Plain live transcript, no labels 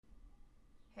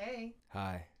Hey.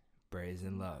 Hi,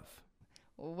 Brazen Love.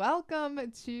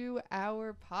 Welcome to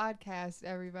our podcast,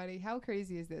 everybody. How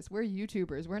crazy is this? We're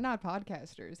YouTubers. We're not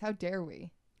podcasters. How dare we?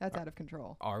 That's out of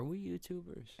control. Are we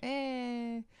YouTubers?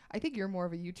 I think you're more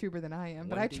of a YouTuber than I am,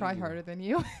 but When I do try you- harder than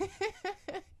you.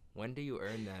 When do you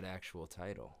earn that actual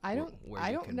title? I don't Where I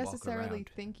you don't can walk necessarily around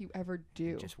think you ever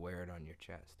do. and just wear it on your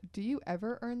chest. Do you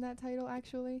ever earn that title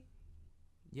actually?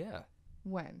 Yeah.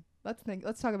 When? Let's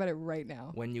talk about it right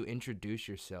now. When you introduce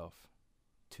yourself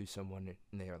to someone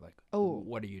and they are like, Oh,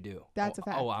 what do you do? that's a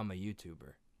fact. Oh, I'm a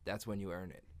YouTuber. That's when you earn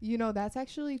it. You know, that's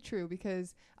actually true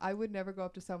because I would never go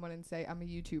up to someone and say I'm a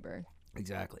YouTuber.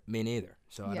 Exactly. Me neither.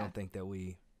 So I Yeah. don't think that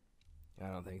I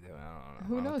don't know.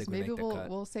 Who I don't knows? think we Maybe make the cut.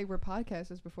 we'll say we're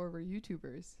podcasters before we're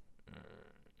YouTubers.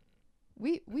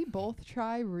 We both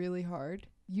try really hard.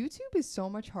 YouTube is so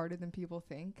much harder than people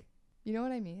think. You know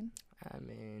what I mean?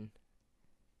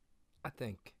 I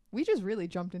think We just really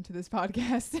jumped into this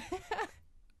podcast.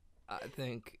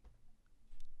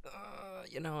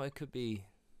 it could be.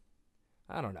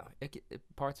 I don't know.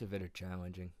 Parts of it are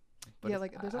challenging. But Yeah,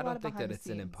 like, there's a I lot don't of think behind that the it's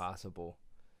an scenes. impossible.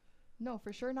 No,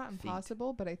 for sure not Feat.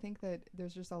 impossible, but I think that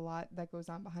there's just a lot that goes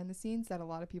on behind the scenes that a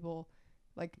lot of people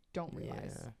like don't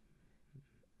realize. Yeah.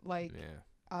 Like Yeah.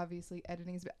 obviously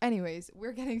editing is anyways,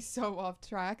 we're getting so off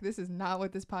track. This is not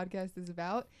what this podcast is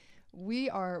about. We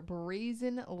are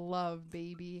Brazen Love,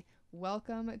 baby.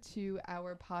 Welcome to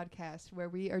our podcast where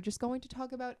we are just going to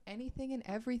talk about anything and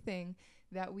everything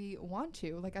that we want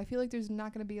to. Like, I feel like there's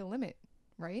not going to be a limit,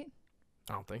 right?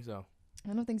 I don't think so.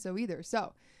 I don't think so either.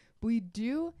 So we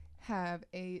do have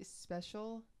a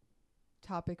special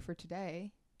topic for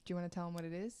today. Do you want to tell them what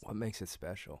it is? What makes it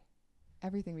special?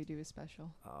 Everything we do is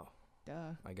special. Oh,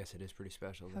 Duh. I guess it is pretty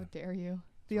special How then. dare you?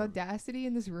 The Sorry. audacity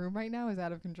in this room right now is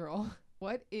out of control.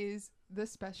 What is the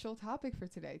special topic for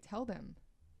today? Tell them.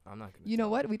 I'm not gonna. You know tell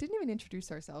what? We didn't even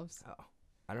introduce ourselves. Oh,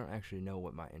 I don't actually know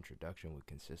what my introduction would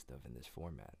consist of in this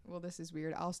format. Well, this is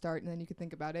weird. I'll start and then you can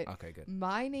think about it. Okay, good.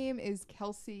 My name is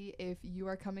Kelsey. If you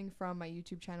are coming from my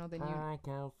YouTube channel, then Hi,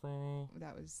 Kelsey.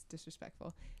 that was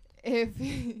disrespectful. If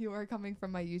you are coming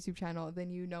from my YouTube channel,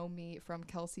 then you know me from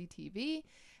Kelsey TV.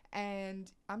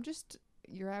 And I'm just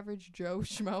your average Joe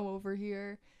Schmo over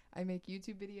here. I make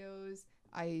YouTube videos.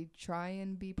 I try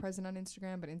and be present on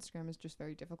Instagram, but Instagram is just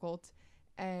very difficult.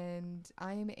 And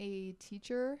I'm a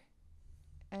teacher,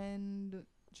 and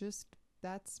just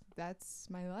that's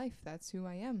my life. That's who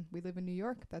I am. We live in New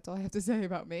York. That's all I have to say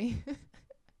about me.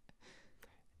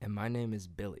 And my name is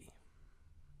Billy.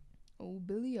 Oh,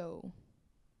 Billy-o.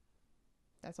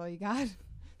 That's all you got?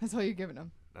 That's all you're giving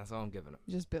him? That's all I'm giving him.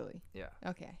 Just Billy. Yeah.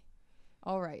 Okay.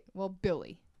 All right. Well,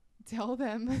 Billy, tell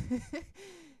them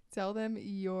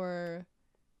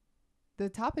the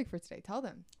topic for today. Tell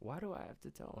them. Why do I have to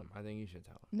tell him? I think you should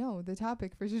tell him. No, the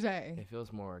topic for today. It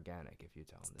feels more organic if you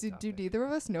tell him the Do topic. neither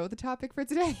of us know the topic for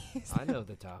today? I know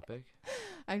the topic.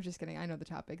 I'm just kidding. I know the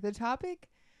topic. The topic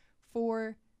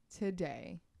for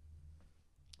today.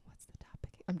 What's the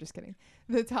topic? I'm just kidding.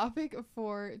 The topic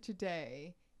for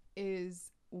today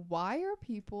is, why are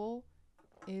people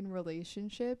in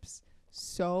relationships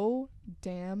so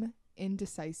damn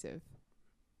indecisive?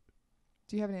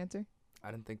 Do you have an answer? I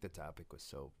didn't think the topic was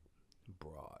so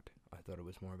broad. I thought it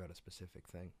was more about a specific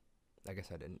thing. I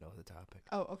guess I didn't know the topic.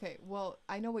 Oh, okay. Well,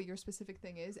 I know what your specific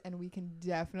thing is, and we can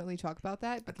definitely talk about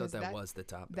that. I thought that was the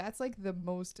topic. That's like the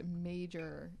most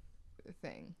major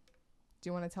thing. Do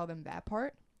you want to tell them that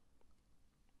part?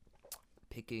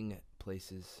 Picking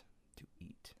places to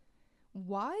eat.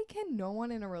 Why can no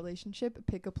one in a relationship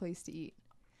pick a place to eat?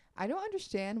 I don't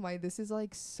understand why this is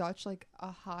like such like a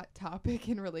hot topic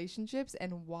in relationships,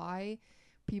 and why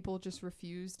people just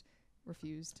refused.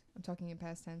 I'm talking in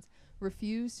past tense.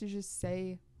 Refuse to just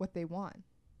say what they want.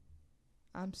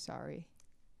 I'm sorry.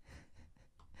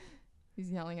 He's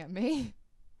yelling at me.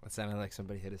 That sounded like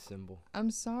somebody hit a cymbal. I'm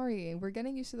sorry. We're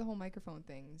getting used to the whole microphone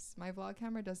things. My vlog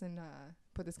camera doesn't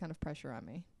put this kind of pressure on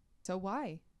me. So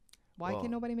why? Why Well,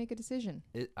 can nobody make a decision?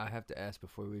 I have to ask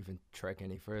before we even trek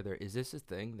any further, is this a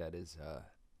thing that is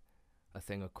a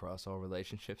thing across all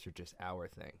relationships or just our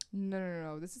thing?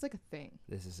 No. This is like a thing.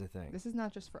 This is a thing. This is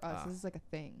not just for us. Ah. This is like a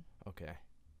thing. Okay.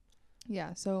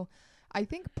 Yeah. So I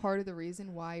think part of the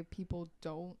reason why people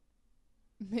don't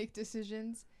make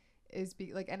decisions is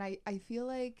and I feel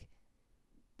like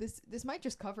this might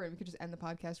just cover it. We could just end the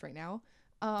podcast right now.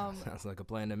 Sounds like a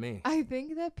plan to me. I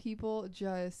think that people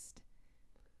just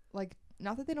like,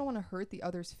 not that they don't want to hurt the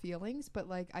other's feelings, but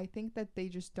like I think that they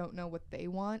just don't know what they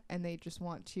want, and they just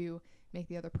want to make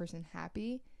the other person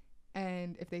happy.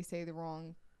 And if they say the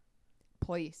wrong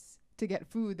place to get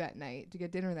food that night, to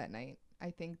get dinner that night,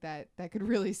 I think that could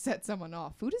really set someone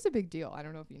off. Food is a big deal. I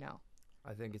don't know if you know.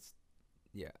 I think it's,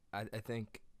 yeah, I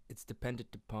think it's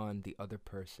dependent upon the other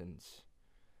person's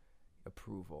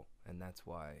approval, and that's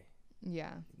why,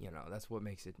 Yeah. that's what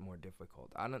makes it more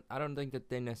difficult. I don't think that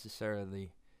they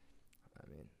necessarily, I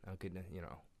mean, I could,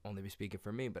 only be speaking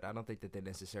for me, but I don't think that they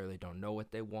necessarily don't know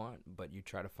what they want, but you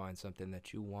try to find something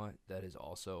that you want that is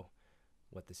also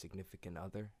what the significant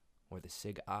other, or the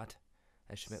sig-ot,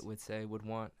 as Schmidt would say, would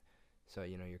want. So,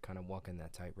 you're kind of walking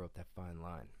that tightrope, that fine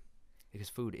line. Because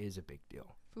food is a big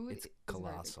deal. Food It's is a very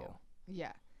big colossal. deal.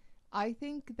 Yeah. I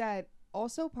think that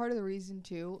also part of the reason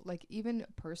too, like even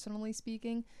personally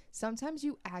speaking, sometimes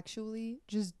you actually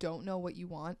just don't know what you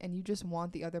want and you just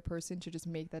want the other person to just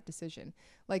make that decision.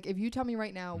 Like if you tell me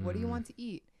right now, what do you want to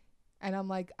eat? And I'm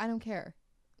like, I don't care.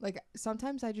 Like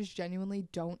sometimes I just genuinely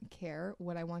don't care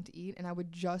what I want to eat and I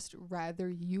would just rather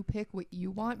you pick what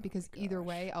you want Oh because my either gosh.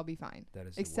 way I'll be fine. That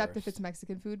is Except the if it's worst.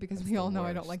 Mexican food because That's we the all know I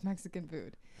don't worst. like Mexican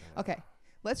food. Yeah. Okay.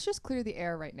 Let's just clear the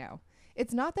air right now.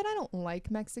 It's not that I don't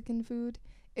like Mexican food.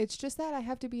 It's just that I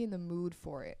have to be in the mood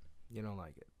for it. You don't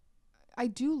like it. I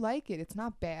do like it. It's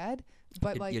not bad,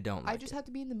 but You don't I like just it. have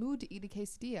to be in the mood to eat a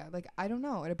quesadilla. Like I don't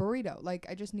know, and a burrito. Like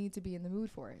I just need to be in the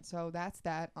mood for it. So that's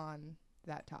that on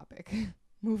that topic.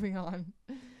 Moving on.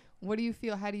 What do you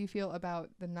feel? How do you feel about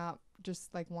the not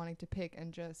just like wanting to pick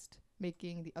and just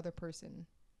making the other person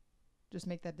just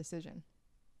make that decision?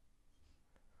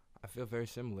 I feel very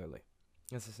similarly.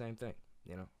 It's the same thing,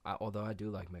 although I do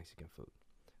like Mexican food.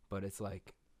 But it's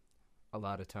like a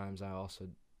lot of times I also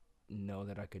know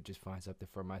that I could just find something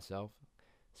for myself.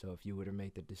 So if you were to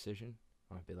make the decision,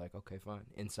 I'd be like, okay, fine.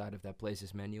 Inside of that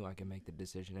place's menu, I can make the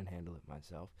decision and handle it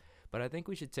myself. But I think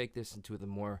we should take this into the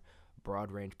more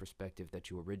broad range perspective that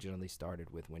you originally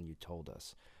started with when you told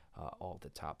us all the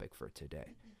topic for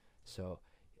today. So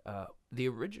the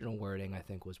original wording, I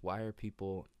think, was why are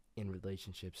people in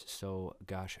relationships so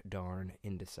gosh darn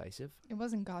indecisive? It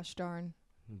wasn't gosh darn.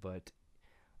 But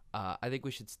I think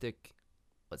we should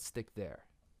let's stick there,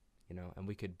 and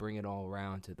we could bring it all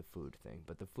around to the food thing.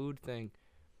 But the food thing,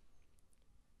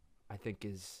 I think,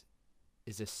 is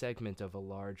a segment of a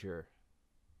larger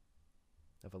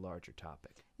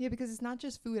topic. Yeah, because it's not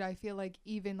just food. I feel like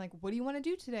even like, what do you want to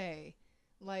do today?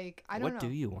 Like, I don't know. What do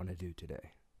you want to do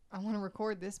today? I want to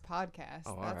record this podcast.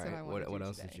 Oh, all That's right. what I want to do What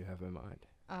else today. did you have in mind?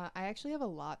 I actually have a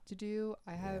lot to do.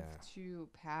 I have Yeah. to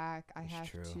pack. I That's have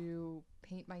true. to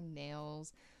paint my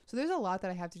nails. So there's a lot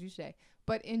that I have to do today.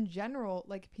 But in general,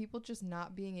 like people just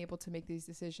not being able to make these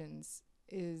decisions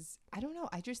is, I don't know.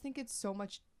 I just think it's so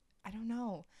much. I don't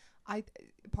know.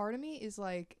 Part of me is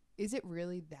like, is it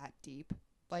really that deep?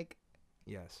 Like,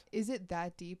 Yes. is it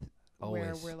that deep where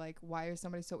Always. we're like, why are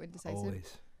somebody so indecisive?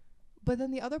 Always. But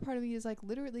then the other part of me is like,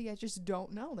 literally, I just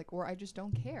don't know. Like, or I just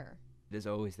don't care. It is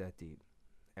always that deep.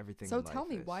 Everything. So in tell life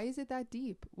me, is. why is it that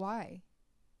deep? Why?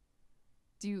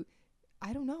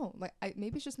 I don't know. Like,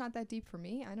 maybe it's just not that deep for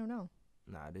me. I don't know.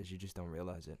 Nah, it is. You just don't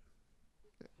realize it.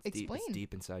 It's Explain. Deep, it's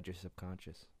deep inside your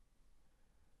subconscious.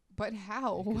 But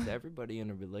how? Because everybody in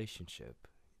a relationship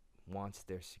wants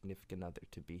their significant other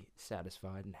to be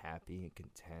satisfied and happy and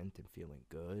content and feeling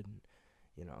good.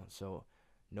 So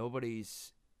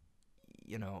nobody's,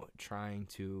 trying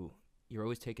to, you're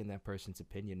always taking that person's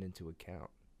opinion into account,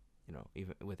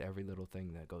 even with every little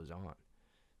thing that goes on.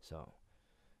 So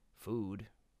food,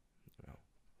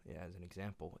 yeah, as an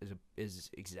example, is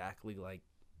exactly like,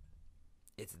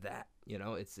 it's that,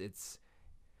 it's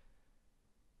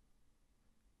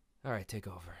all right, take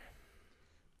over.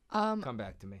 Come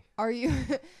back to me. Are you?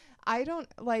 I don't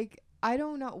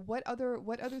know what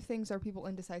other things are people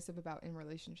indecisive about in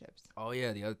relationships. Oh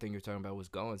yeah, the other thing you're talking about was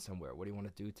going somewhere. What do you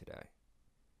want to do today?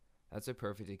 That's a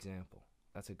perfect example.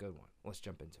 That's a good one. Let's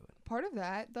jump into it. Part of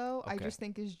that though, I Okay. just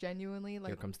think is genuinely Here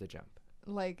like comes the jump.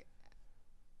 what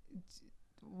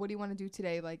do you want to do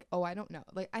today? Like, oh, I don't know.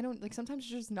 Like, I don't like. Sometimes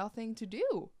there's just nothing to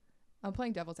do. I'm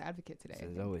playing devil's advocate today. I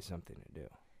There's think. always something to do.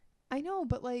 I know,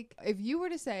 but like, if you were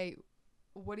to say,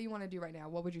 what do you want to do right now?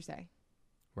 What would you say?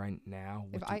 Right now,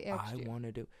 If what I do asked I you. want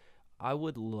to do? I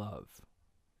would love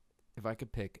if I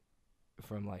could pick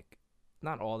from like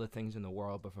not all the things in the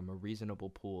world, but from a reasonable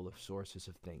pool of sources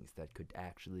of things that could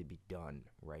actually be done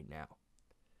right now.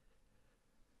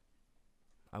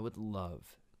 I would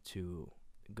love to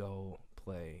go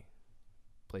play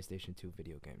PlayStation 2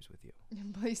 video games with you.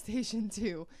 PlayStation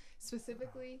 2,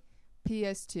 specifically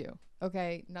PS2.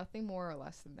 Okay, nothing more or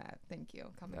less than that. Thank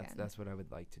you. Come again. That's what I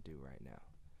would like to do right now.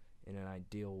 In an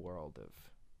ideal world of,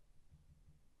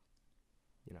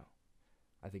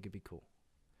 I think it'd be cool.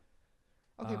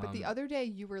 Okay, but the other day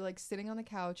you were like sitting on the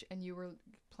couch and you were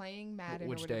playing Madden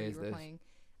which or whatever day you is were this? playing.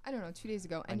 I don't know, 2 days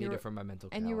ago, I and need you it were for my mental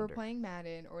and calendar. you were playing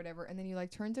Madden or whatever, and then you like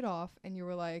turned it off, and you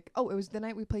were like, oh, it was the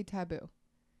night we played Taboo.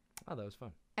 Oh, that was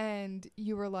fun. And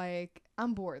you were like,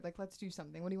 I'm bored. Like, let's do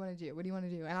something. What do you want to do? What do you want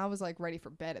to do? And I was like ready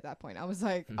for bed at that point. I was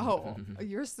like, oh,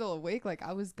 you're still awake? Like,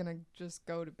 I was going to just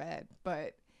go to bed.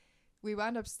 But we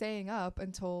wound up staying up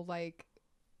until like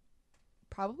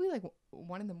probably like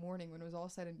 1 a.m. when it was all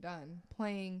said and done,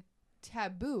 playing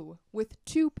Taboo with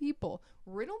 2 people.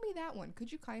 Riddle me that one.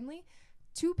 Could you kindly?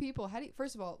 2 people. How do you,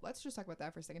 first of all, let's just talk about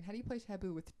that for a second. How do you play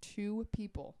Taboo with 2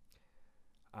 people?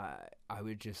 I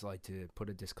would just like to put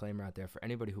a disclaimer out there for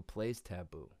anybody who plays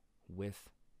Taboo with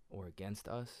or against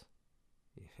us.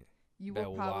 You better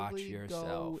will watch probably yourself.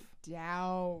 go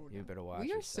down. You better watch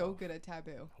We are so yourself. good at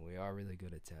Taboo. We are really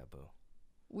good at Taboo.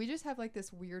 We just have like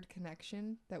this weird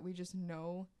connection that we just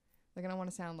know. Like, I don't want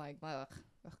to sound like, ugh,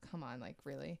 come on, like,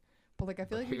 really. But like, I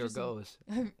feel like we Here just goes.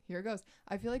 here goes.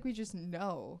 I feel like we just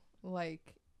know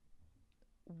like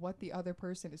what the other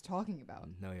person is talking about.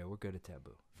 No, yeah, we're good at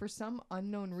Taboo. For some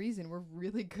unknown reason, we're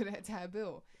really good at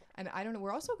Taboo. And I don't know,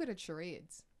 we're also good at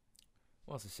charades.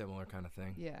 Well, it's a similar kind of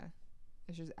thing. Yeah.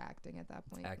 It's just acting at that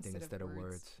point. Acting instead of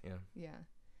words. Yeah. Yeah.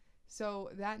 So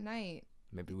that night.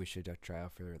 Maybe we should try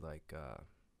out for like,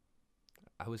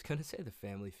 I was going to say the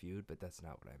Family Feud, but that's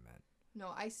not what I meant.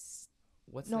 No,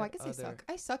 What's no, that I could say other... suck.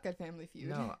 I suck at Family Feud.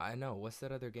 No, I know. What's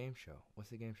that other game show? What's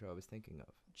the game show I was thinking of?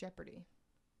 Jeopardy.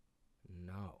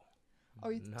 No. Oh,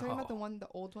 you're talking about the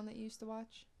old one that you used to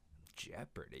watch?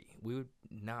 Jeopardy. We would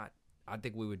not. I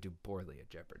think we would do poorly at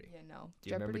Jeopardy. Yeah, no. Do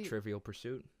you remember Trivial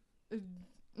Pursuit?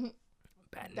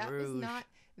 Baton Rouge.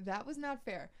 That was not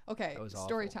fair. Okay, That was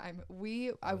story awful. time.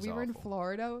 We was were in awful.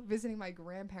 Florida visiting my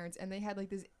grandparents, and they had like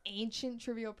this ancient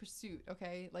Trivial Pursuit.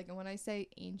 Okay, like, and when I say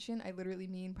ancient, I literally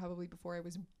mean probably before I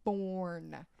was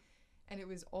born, and it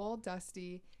was all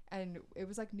dusty, and it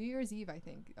was like New Year's Eve, I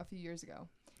think, a few years ago,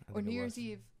 I or think New it Year's was.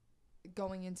 Eve,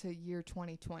 going into year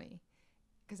 2020,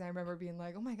 because I remember being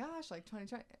like, oh my gosh, like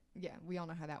 2020. Yeah, we all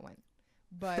know how that went,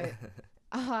 but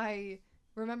I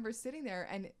remember sitting there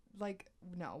and like,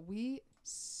 no, we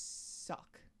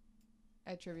suck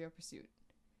at Trivial Pursuit.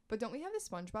 But don't we have the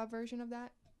SpongeBob version of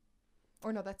that?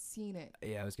 Or no, that's Seen It.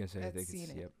 Yeah, I was gonna say. I That's think Seen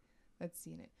it's It. yep. That's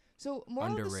Seen It. So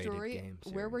moral of the Underrated story, game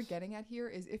where we're series. getting at here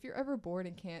is if you're ever bored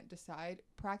and can't decide,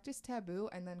 practice Taboo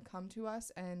and then come to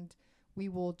us and we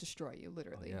will destroy you, Oh,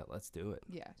 literally. yeah, let's do it.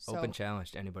 Yeah. So Open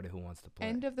challenge to anybody who wants to play.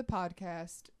 end of the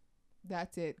podcast.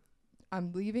 That's it.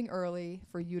 I'm leaving early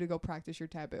for you to go practice your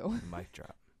Taboo. Mic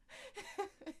drop.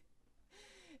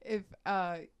 If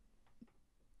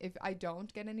I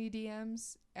don't get any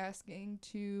DMs asking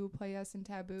to play us in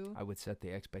Taboo, I would set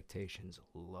the expectations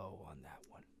low on that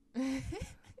one.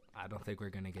 I don't think we're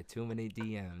gonna get too many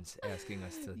DMs asking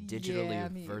us to digitally Yeah, or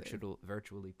me either.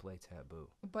 virtually play Taboo.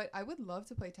 but I would love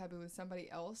to play Taboo with somebody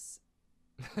else.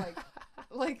 Like,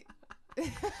 like.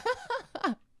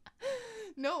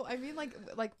 No, I mean like.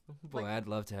 Boy, Like- I'd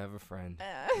love to have a friend.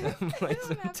 I Play don't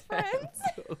some have friends.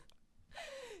 Taboo.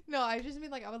 No, I just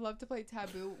mean like I would love to play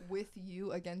Taboo with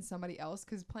you against somebody else,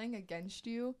 because playing against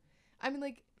you, I mean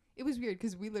like it was weird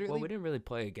because we literally. Well, we didn't really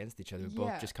play against each other. We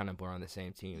Yeah. both just kind of were on the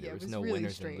same team. Yeah, There it was was no really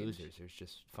winners strange. and losers. It was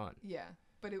just fun. Yeah,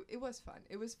 but it was fun.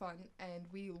 It was fun, and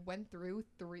we went through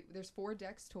 3. There's 4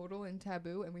 decks total in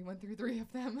Taboo, and we went through 3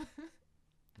 of them.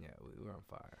 Yeah, we were on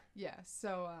fire. Yeah,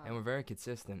 so. And we're very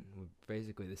consistent. We're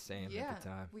basically the same yeah, at the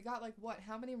time. we got like what?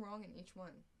 How many wrong in each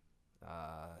one?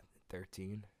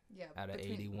 13. Yeah, Out of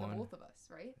between 81. the both of us,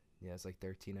 right? Yeah, it's like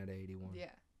 13 out of 81. Yeah,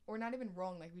 or not even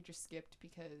wrong. Like we just skipped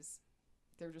because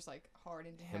they're just like hard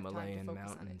and didn't have time Himalayan to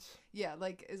focus on it. mountains. Yeah,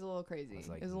 like it's a little crazy. I was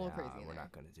like, it's a little nah, crazy. in we're there.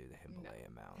 not going to do the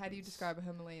Himalayan mountains. How do you describe a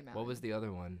Himalayan mountain? What was the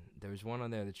other one? There was one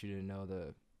on there that you didn't know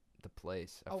the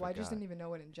place. I just forgot. didn't even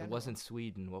know it in general. It wasn't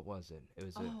Sweden. What was it? It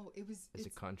was It was. a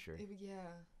country.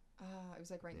 It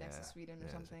was like right next to Sweden or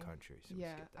yeah, something. It was a country. So we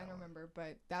Yeah, skipped I that don't one. remember,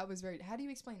 but that was very. How do you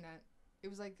explain that? It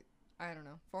was like, I don't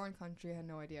know, foreign country. I had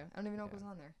no idea. I don't even know what Yeah. was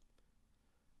on there.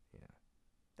 Yeah.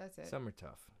 That's it. Some are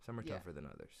tough. Some are Yeah. tougher than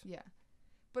others. Yeah,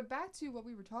 but back to what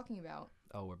we were talking about.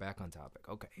 Oh, we're back on topic.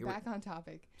 Okay, here Back on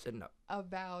topic sitting up.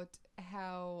 about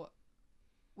how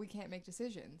we can't make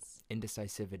decisions.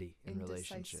 Indecisivity in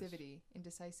relationships.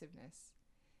 Indecisiveness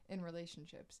in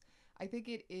relationships. I think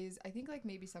it is. I think like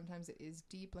maybe sometimes it is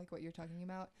deep, like what you're talking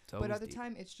about. It's But always other deep.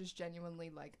 time it's just genuinely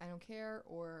like I don't care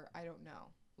or I don't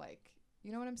know. Like,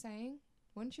 you know what I'm saying?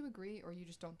 Wouldn't you agree, or you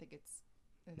just don't think it's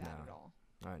that No. at all?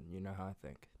 You know how I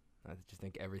think. I just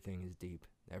think everything is deep.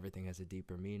 Everything has a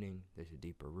deeper meaning. There's a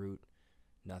deeper root.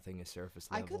 Nothing is surface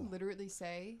I level. could literally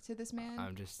say to this man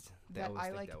I'm just they that always I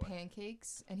think like that way.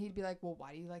 pancakes, and he'd be like, "Well,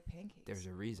 why do you like pancakes? There's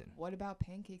a reason. What about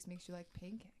pancakes makes you like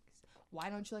pancakes? Why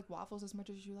don't you like waffles as much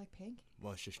as you like pancakes?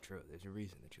 Well, it's just true. There's a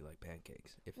reason that you like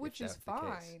pancakes. Which if is that's the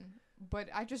case. fine. But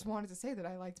I just wanted to say that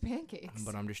I liked pancakes.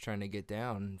 But I'm just trying to get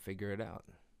down and figure it out.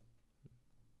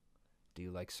 Do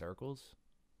you like circles?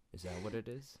 Is that what it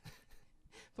is?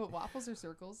 But waffles are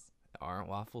circles. Aren't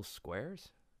waffles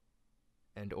squares?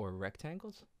 And or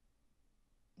rectangles?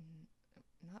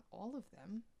 Not all of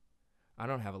them. I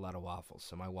don't have a lot of waffles,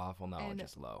 so my waffle knowledge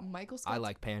is low. Michael I Scott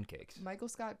like pancakes. Michael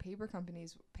Scott Paper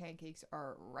Company's pancakes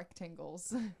are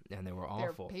rectangles. And they were They're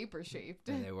awful. paper shaped.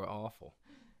 And they were awful.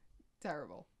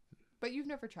 Terrible. But you've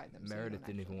never tried them. Meredith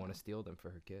didn't even want to steal them for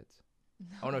her kids.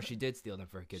 Oh, no, she did steal them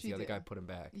for her kids. She The other did. guy put them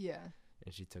back. Yeah.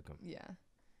 And she took them. Yeah.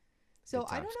 So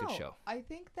I times, don't know. good show. I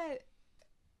think that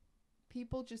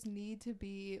people just need to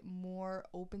be more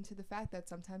open to the fact that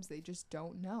sometimes they just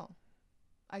don't know.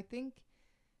 I think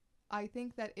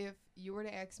that if you were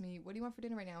to ask me, what do you want for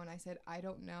dinner right now? And I said, I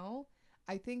don't know.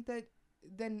 I think that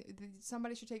then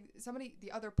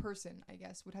the other person, I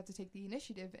guess, would have to take the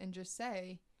initiative and just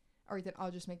say, all right, then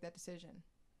I'll just make that decision.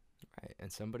 Right.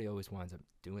 And somebody always winds up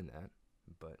doing that.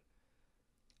 But,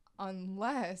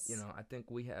 Unless, I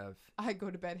think we have, I go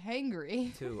to bed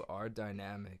hangry. too, our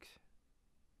dynamics.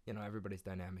 Everybody's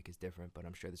dynamic is different, but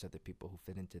I'm sure there's other people who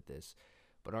fit into this.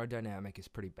 But our dynamic is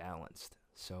pretty balanced.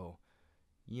 So,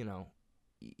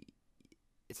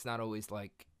 it's not always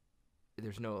like,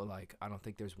 there's no, like, I don't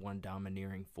think there's one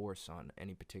domineering force on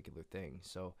any particular thing.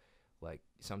 So, like,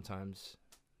 sometimes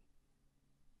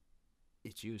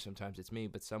it's you, sometimes it's me,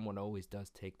 but someone always does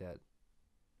take that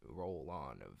role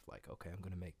on of, like, okay, I'm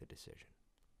going to make the decision.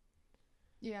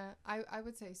 Yeah, I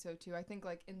would say so, too. I think,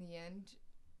 like, in the end,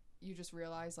 you just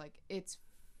realize, like, it's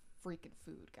freaking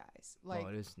food, guys. Like,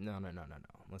 it is. No.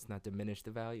 Let's not diminish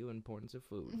the value and importance of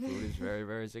food. Food is very,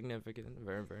 very significant,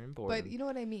 very, very important. But you know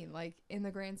what I mean? Like, in the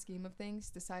grand scheme of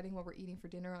things, deciding what we're eating for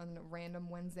dinner on a random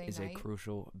Wednesday is night a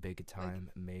crucial,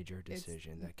 big-time, major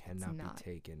decision that cannot be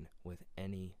taken with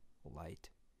any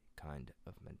light kind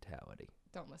of mentality.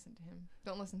 Don't listen to him.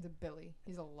 Don't listen to Billy.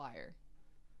 He's a liar.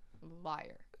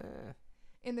 Liar.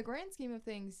 In the grand scheme of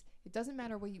things, it doesn't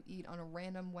matter what you eat on a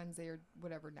random Wednesday or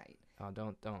whatever night. Oh,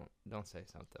 don't say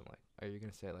something like. Are you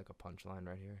gonna say like a punchline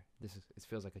right here? It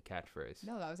feels like a catchphrase.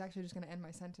 No, I was actually just gonna end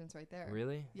my sentence right there.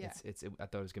 Really? Yeah. I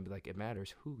thought it was gonna be like, it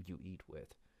matters who you eat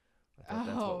with. I thought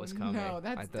that's what was coming. No,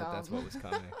 that's I thought dumb. that's what was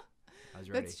coming. I was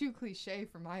ready. That's too cliche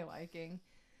for my liking.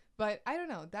 But I don't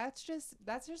know. That's just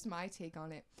my take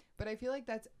on it. But I feel like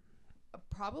that's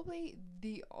probably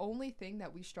the only thing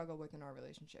that we struggle with in our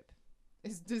relationship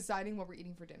is deciding what we're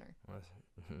eating for dinner.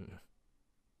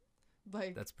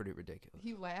 Like, that's pretty ridiculous.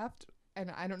 He laughed,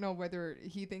 and I don't know whether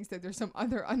he thinks that there's some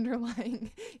other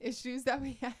underlying issues that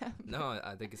we have. No,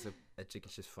 I think I think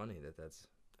it's just funny that's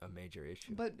a major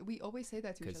issue. But we always say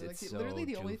that to each other. Like, so literally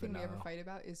the only thing we ever juvenile. fight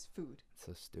about is food. It's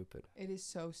so stupid. It is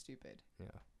so stupid. Yeah.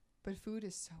 But food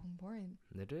is so important.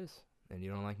 It is. And you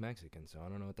don't like Mexican, so I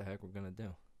don't know what the heck we're going to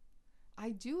do. I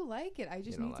do like it. I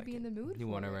just need to be in the mood You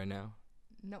for want it it right now?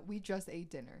 No, we just ate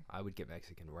dinner. I would get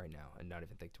Mexican right now and not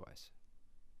even think twice.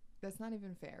 That's not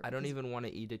even fair. I don't even want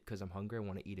to eat it because I'm hungry. I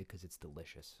want to eat it because it's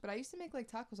delicious. But I used to make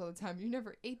like tacos all the time. You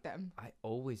never ate them. I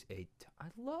always ate. I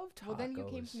love tacos. Well, then you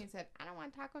came to me and said, I don't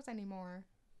want tacos anymore.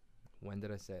 When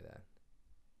did I say that?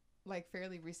 Like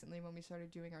fairly recently when we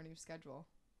started doing our new schedule.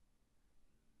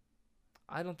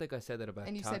 I don't think I said that about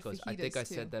And you tacos. said fajitas I think I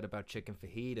too. said that about chicken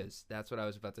fajitas. That's what I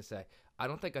was about to say. I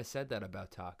don't think I said that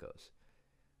about tacos.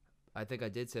 I think I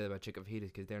did say that about chicken fajitas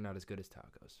because they're not as good as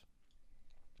tacos.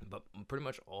 But pretty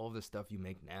much all of the stuff you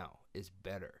make now is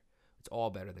better. It's all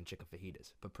better than chicken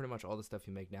fajitas. But pretty much all the stuff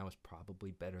you make now is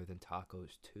probably better than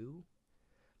tacos too.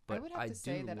 But I would have to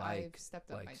say that like, I've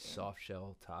stepped up my like game. soft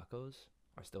shell tacos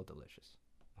are still delicious.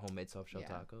 Homemade soft shell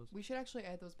tacos. We should actually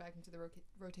add those back into the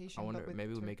rotation. I wonder, but with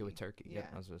maybe we'll make it turkey. with turkey. Yeah,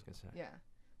 I was just going to say. Yeah.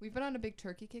 We've been on a big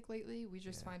turkey kick lately. We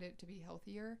just find it to be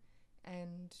healthier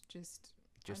and just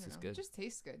as good. Just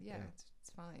tastes good. Yeah,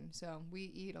 it's fine. So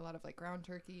we eat a lot of like ground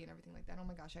turkey and everything like that. Oh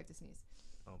my gosh, I have to sneeze.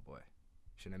 Oh boy.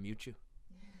 Should I mute you?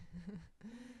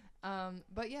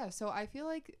 But yeah, so I feel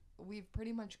like we've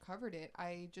pretty much covered it.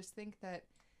 I just think that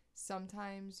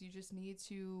sometimes you just need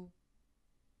to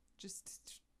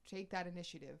just take that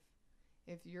initiative.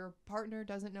 If your partner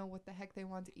doesn't know what the heck they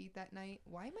want to eat that night,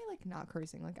 why am I like not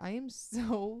cursing? Like I am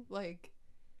so like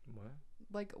what?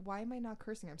 Like why am I not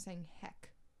cursing? I'm saying heck.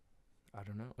 I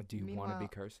don't know. Do you want to be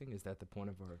cursing? Is that the point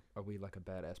of are we like a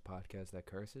badass podcast that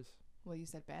curses? Well, you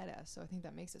said badass, so I think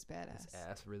that makes us badass. Is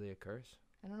ass really a curse?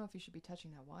 I don't know if you should be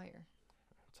touching that wire.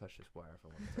 I'll touch this wire if I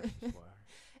want to touch this wire.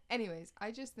 Anyways,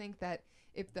 I just think that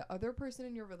if the other person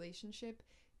in your relationship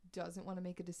doesn't want to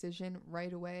make a decision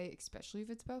right away, especially if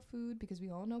it's about food, because we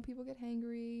all know people get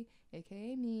hangry,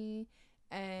 aka me,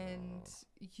 and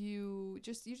you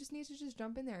just need to just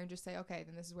jump in there and just say, okay,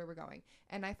 then this is where we're going.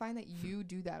 And I find that you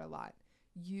do that a lot.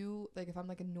 You, like, if I'm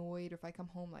like annoyed or if I come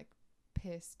home like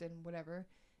pissed and whatever,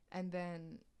 and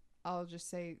then I'll just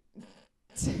say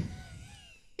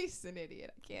he's an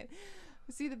idiot. I can't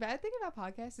see. The bad thing about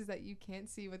podcasts is that you can't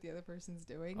see what the other person's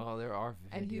doing. Oh, there are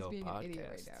video and he's being podcasts. an idiot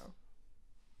right now.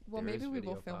 Well, There maybe is we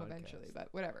will video film podcasts. eventually, but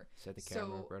whatever. Set the camera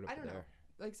So, right I up don't know. there.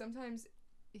 Like, sometimes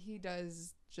he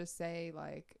does just say,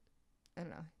 like, I don't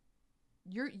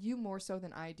know. You more so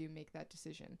than I do make that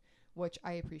decision, which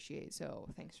I appreciate. So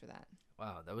thanks for that.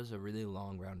 Wow, that was a really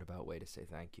long roundabout way to say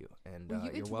thank you. And Well, you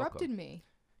you're interrupted welcome. me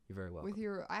You're very welcome. with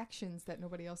your actions that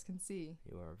nobody else can see.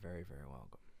 You are very, very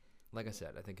welcome. Like I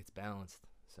said, I think it's balanced.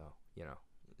 So, you know,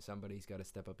 somebody's got to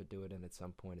step up and do it. And at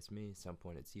some point it's me, at some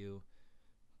point it's you.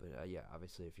 But yeah,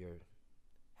 obviously if you're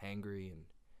hangry and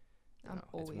I'm it's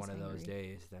always one of those hangry.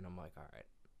 days, then I'm like, all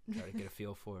right, try to get a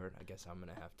feel for it. I guess I'm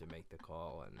going to have to make the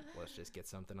call and let's just get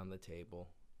something on the table.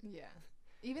 Yeah.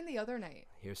 Even the other night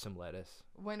Here's some lettuce.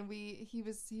 when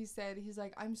he said, he's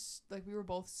like, like, we were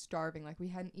both starving. Like, we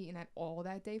hadn't eaten at all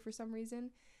that day for some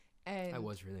reason. And I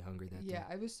was really hungry that day. yeah,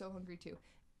 I was so hungry too.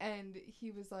 And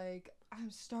he was like, I'm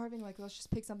starving. Like, let's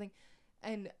just pick something.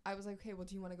 And I was like, okay, well,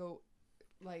 do you want to go,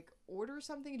 like, order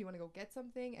something? Do you want to go get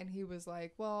something? And he was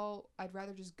like, well, I'd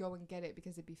rather just go and get it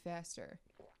because it'd be faster.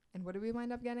 And what did we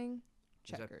wind up getting?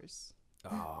 that- Checkers.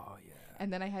 Oh, yeah.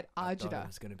 And then I had I thought agita. it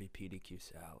was going to be PDQ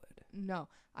salad. No,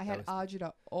 I That had was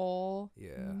agita all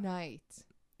Yeah. night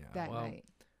Yeah. that well, night.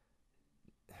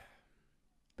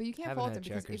 But you can't haven't fault had him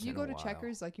because Checkers if you in go a to while.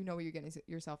 Checkers, like, you know what you're getting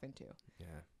yourself into. Yeah.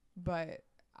 But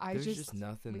I There's just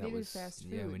nothing we that needed was fast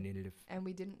Yeah, we food. needed it. and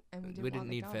we didn't We want didn't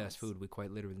need McDonald's. fast food. We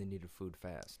quite literally needed food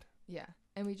fast. Yeah,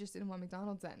 and we just didn't want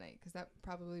McDonald's that night because that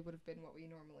probably would have been what we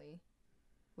normally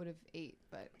would have ate.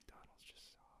 But McDonald's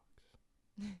just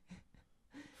sucks.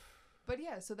 but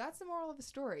yeah, so that's the moral of the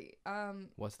story.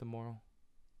 What's the moral?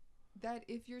 That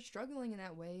if you're struggling in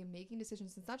that way, making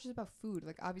decisions, it's not just about food.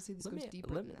 Like, obviously, this goes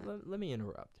deeper let than me, that. let me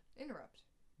interrupt. Interrupt.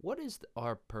 What is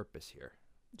our purpose here?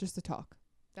 Just to talk.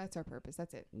 That's our purpose.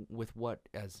 That's it. With what?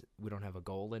 As we don't have a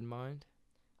goal in mind?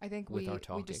 I think With our we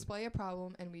talking. display a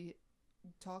problem and we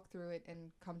talk through it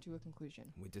and come to a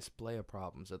conclusion. We display a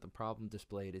problem. So the problem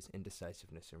displayed is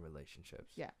indecisiveness in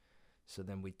relationships. Yeah. So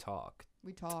then we talk.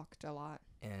 We talked a lot.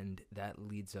 And that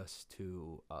leads us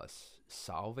to us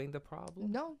solving the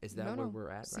problem? No. Is that no, where no. we're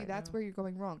at See, right that's now? where you're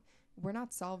going wrong. We're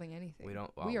not solving anything. We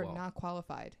don't. We are well, not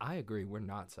qualified. I agree. We're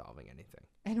not solving anything.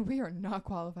 And we are not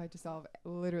qualified to solve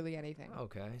literally anything.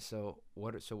 Okay. So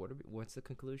what's the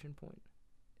conclusion point?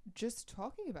 Just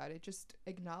talking about it, just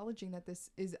acknowledging that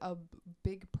this is a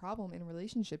big problem in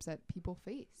relationships that people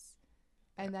face.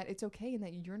 And that it's okay and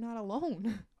that you're not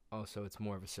alone. Oh, so it's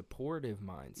more of a supportive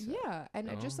mindset. Yeah, and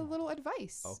just a Oh. little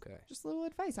advice. Okay. Just a little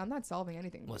advice. I'm not solving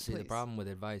anything. Well, see, the please. problem with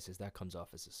advice is that comes off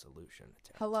as a solution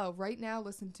attempt. Hello, right now,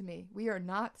 listen to me. We are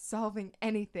not solving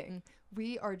anything.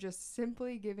 We are just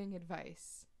simply giving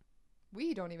advice.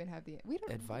 We don't even have the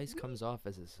Advice comes off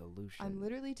as a solution. I'm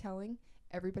literally telling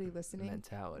everybody listening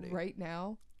mentality. right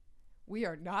now, we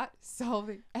are not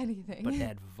solving anything. But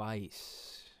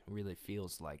advice really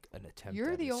feels like an attempt. You're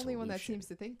at the a only one that solution. seems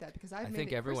to think that because I've I made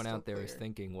think it everyone crystal out there is clear.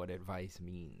 thinking what advice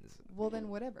means. Well, then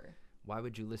whatever. Why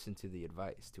would you listen to the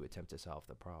advice to attempt to solve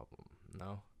the problem?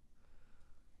 No.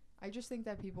 I just think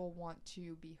that people want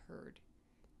to be heard.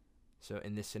 So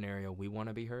in this scenario, we want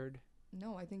to be heard,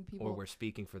 No, I think people. or we're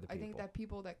speaking for the I people. think that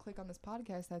people that click on this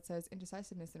podcast that says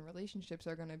indecisiveness in relationships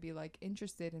are going to be like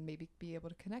interested and maybe be able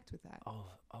to connect with that. Oh,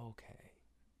 okay.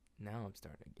 Now I'm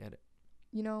starting to get it.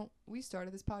 You know, we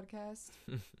started this podcast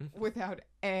without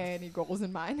any goals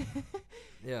in mind.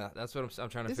 Yeah, that's what I'm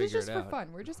trying to This figure is just it for out.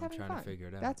 fun. We're just I'm having trying fun. to figure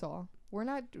it out. That's all. We're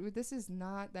not. This is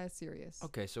not that serious.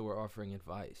 Okay, so we're offering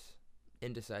advice.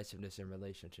 Indecisiveness in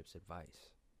relationships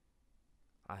advice.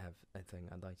 I have a thing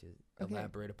I'd like to Okay.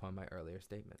 elaborate upon my earlier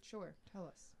statement. Sure. Tell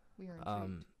us. We are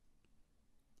intrigued.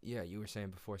 Yeah, you were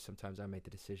saying before sometimes I make the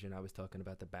decision. I was talking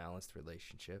about the balanced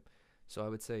relationship. So I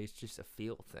would say it's just a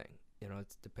feel thing. You know,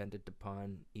 it's dependent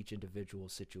upon each individual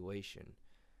situation.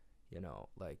 You know,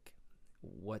 like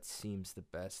what seems the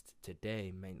best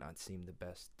today may not seem the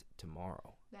best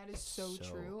tomorrow. That is so so-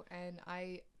 true, and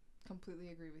I completely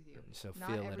agree with you. So Not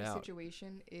feel it every out.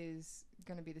 situation is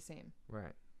going to be the same.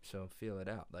 Right. So feel it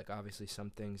out. Like obviously some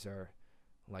things are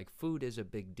like food is a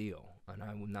big deal, and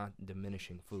I'm not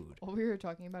diminishing food. All we were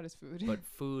talking about is food. But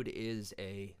food is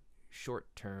a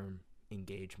short-term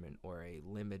engagement or a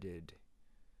limited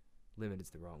is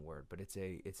the wrong word, but it's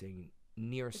a It's a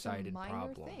nearsighted minor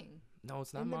problem. thing. No,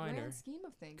 it's not In the minor grand scheme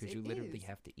of things, because it you literally is.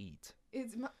 have to eat,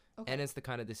 It's okay. and it's the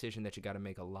kind of decision that you got to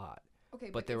make a lot. Okay,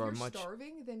 but but there if are you're much-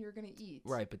 starving, then you're gonna eat.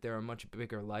 Right, but there are much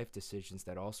bigger life decisions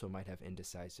that also might have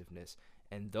indecisiveness,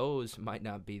 and those might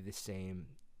not be the same,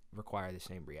 require the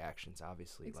same reactions.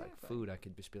 Obviously, like Exactly. food, I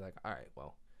could just be like, all right,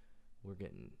 well, we're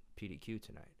getting PDQ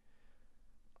tonight.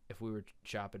 If we were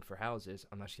shopping for houses,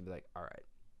 I'm not just gonna be like, all right,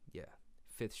 yeah,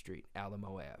 5th Street,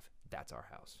 Alamo Ave, that's our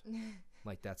house.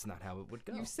 Like, that's not how it would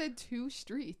go. You said 2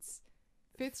 streets.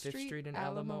 5th Street, and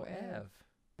Alamo Ave. Ave.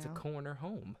 It's a No. corner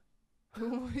home.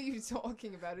 What are you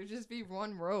talking about? It'd just be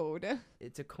one road.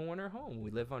 It's a corner home. We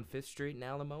live on 5th Street and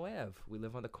Alamo Ave. We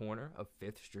live on the corner of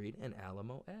 5th Street and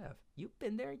Alamo Ave. You've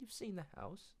been there. You've seen the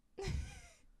house.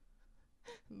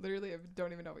 Literally, I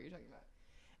don't even know what you're talking about.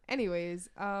 Anyways,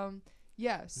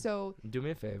 yeah, so, Do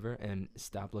me a favor and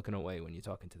stop looking away when you're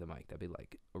talking to the mic. That'd be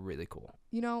like really cool.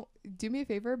 do me a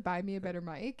favor, buy me a better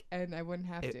mic, and I wouldn't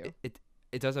have to.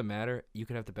 It doesn't matter. You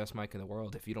can have the best mic in the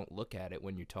world. If you don't look at it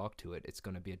when you talk to it, it's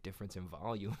going to be a difference in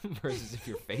volume versus if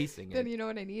you're facing Then it. you know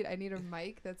what I need? I need a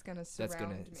mic that's gonna surround That's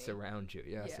going me. to surround you.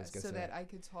 Yes, I Yeah, was gonna so say. that I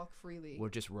could talk freely. We'll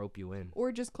just rope you in.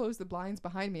 Or just close the blinds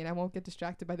behind me and I won't get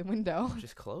distracted by the window.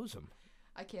 Just close them.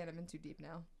 I can't. I'm in too deep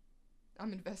now.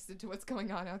 I'm invested to what's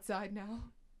going on outside now.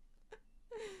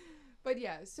 But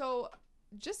yeah, so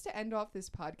just to end off this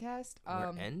podcast,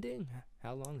 We're ending?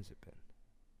 How long has it been?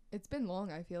 it's been long,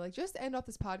 I feel like. Just to end off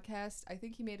this podcast, I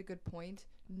think he made a good point.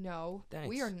 No, we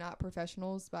Thanks. are not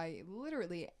professionals by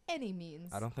literally any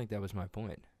means. I don't think that was my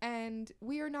point. And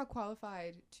we are not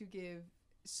qualified to give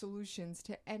solutions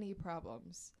to any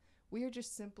problems. We are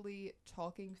just simply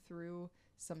talking through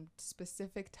some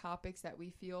specific topics that we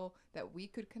feel that we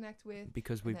could connect with.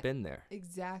 Because we've that- been there.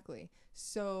 Exactly.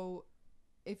 So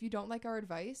if you don't like our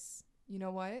advice, you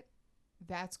know what?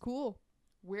 That's cool.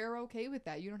 We're okay with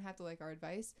that. You don't have to like our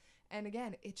advice. And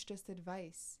again, it's just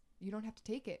advice. You don't have to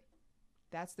take it.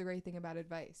 That's the great thing about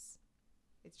advice.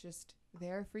 It's just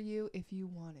there for you if you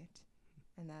want it.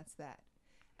 And that's that.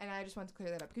 And I just want to clear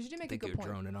that up because you did I make a think good you're point.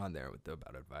 droning on there with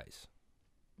about advice.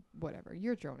 Whatever.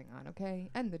 You're droning on,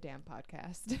 okay? End the damn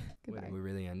podcast. Wait, Goodbye. are we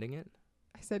really ending it?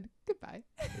 I said goodbye.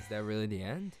 Is that really the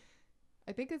end?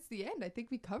 I think it's the end. I think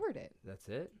we covered it. That's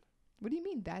it? What do you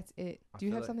mean that's it? I Do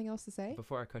you feel have like something else to say?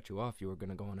 Before I cut you off, you were going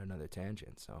to go on another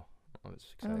tangent, so I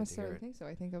was I don't excited to hear necessarily it. think so.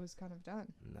 I think I was kind of done.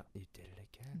 No, you did it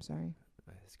again. I'm sorry.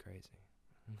 That's crazy.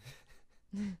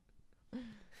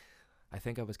 I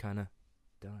think I was kind of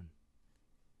done.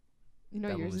 You know,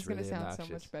 That one yours was is going to really sound so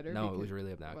obnoxious. much better. No, it because- was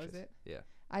really obnoxious. Was it? Yeah.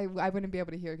 I wouldn't be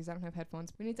able to hear because I don't have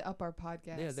headphones. We need to up our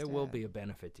podcast. Yeah, there will be a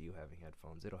benefit to you having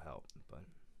headphones. It'll help, but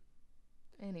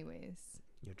Anyways,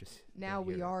 you're just now you'll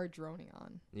we hear it. are droning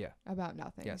on Yeah. about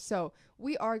nothing. Yes. So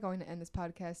we are going to end this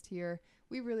podcast here.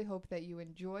 We really hope that you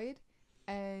enjoyed,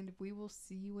 and we will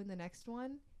see you in the next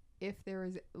one. If there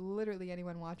is literally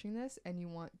anyone watching this and you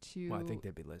want to, Well, I think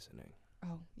they'd be listening.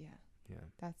 oh yeah, Yeah.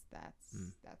 that's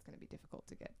Mm. that's going to be difficult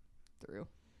to get through.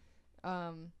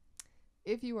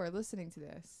 If you are listening to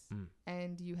this Mm.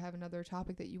 and you have another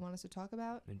topic that you want us to talk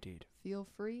about, Indeed. feel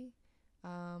free.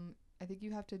 I think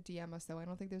you have to DM us though. I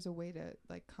don't think there's a way to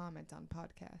like comment on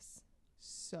podcasts.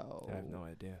 So I have no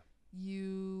idea.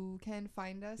 you can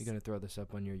find us You gonna throw this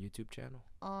up on your YouTube channel?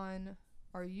 on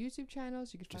our YouTube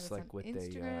channels. You can Just find like us with on the,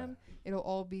 Instagram. It'll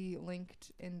all be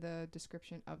linked in the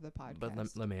description of the podcast.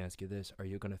 But let me ask you this: are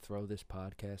you gonna throw this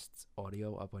podcast's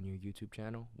audio up on your YouTube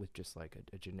channel with just like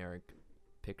a generic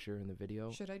picture in the video?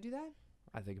 Should I do that?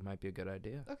 I think it might be a good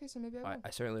idea. Okay, so maybe I will. I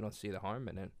certainly don't see the harm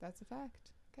in it. That's a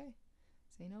fact. Okay.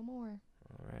 Say no more.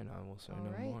 All right, I will say All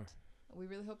no right. more. We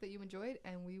really hope that you enjoyed,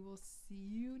 and we will see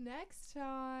you next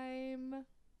time.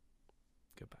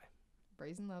 Goodbye.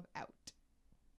 Brazen Love out.